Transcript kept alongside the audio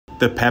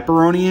The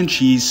pepperoni and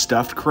cheese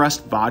stuffed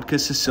crust vodka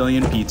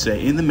Sicilian pizza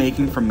in the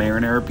making from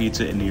Marinara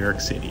Pizza in New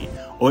York City.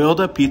 Oiled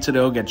up pizza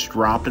dough gets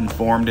dropped and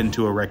formed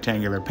into a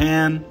rectangular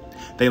pan.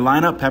 They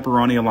line up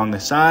pepperoni along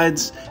the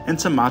sides, and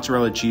some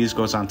mozzarella cheese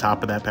goes on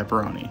top of that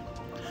pepperoni.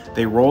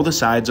 They roll the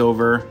sides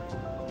over.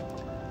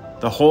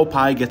 The whole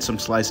pie gets some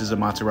slices of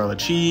mozzarella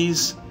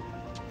cheese,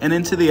 and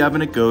into the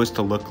oven it goes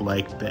to look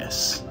like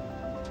this.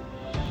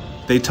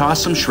 They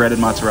toss some shredded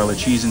mozzarella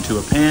cheese into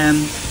a pan,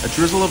 a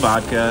drizzle of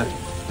vodka,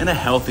 and a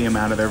healthy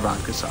amount of their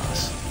vodka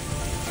sauce.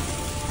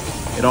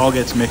 It all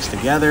gets mixed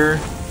together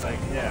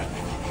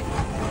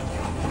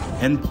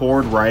and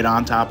poured right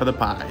on top of the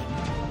pie.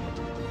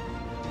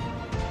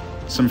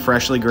 Some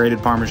freshly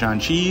grated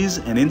Parmesan cheese,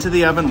 and into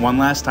the oven one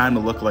last time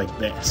to look like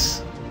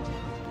this.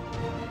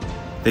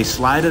 They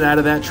slide it out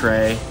of that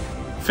tray,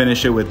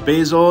 finish it with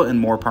basil and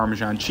more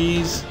Parmesan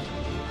cheese,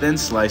 then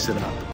slice it up.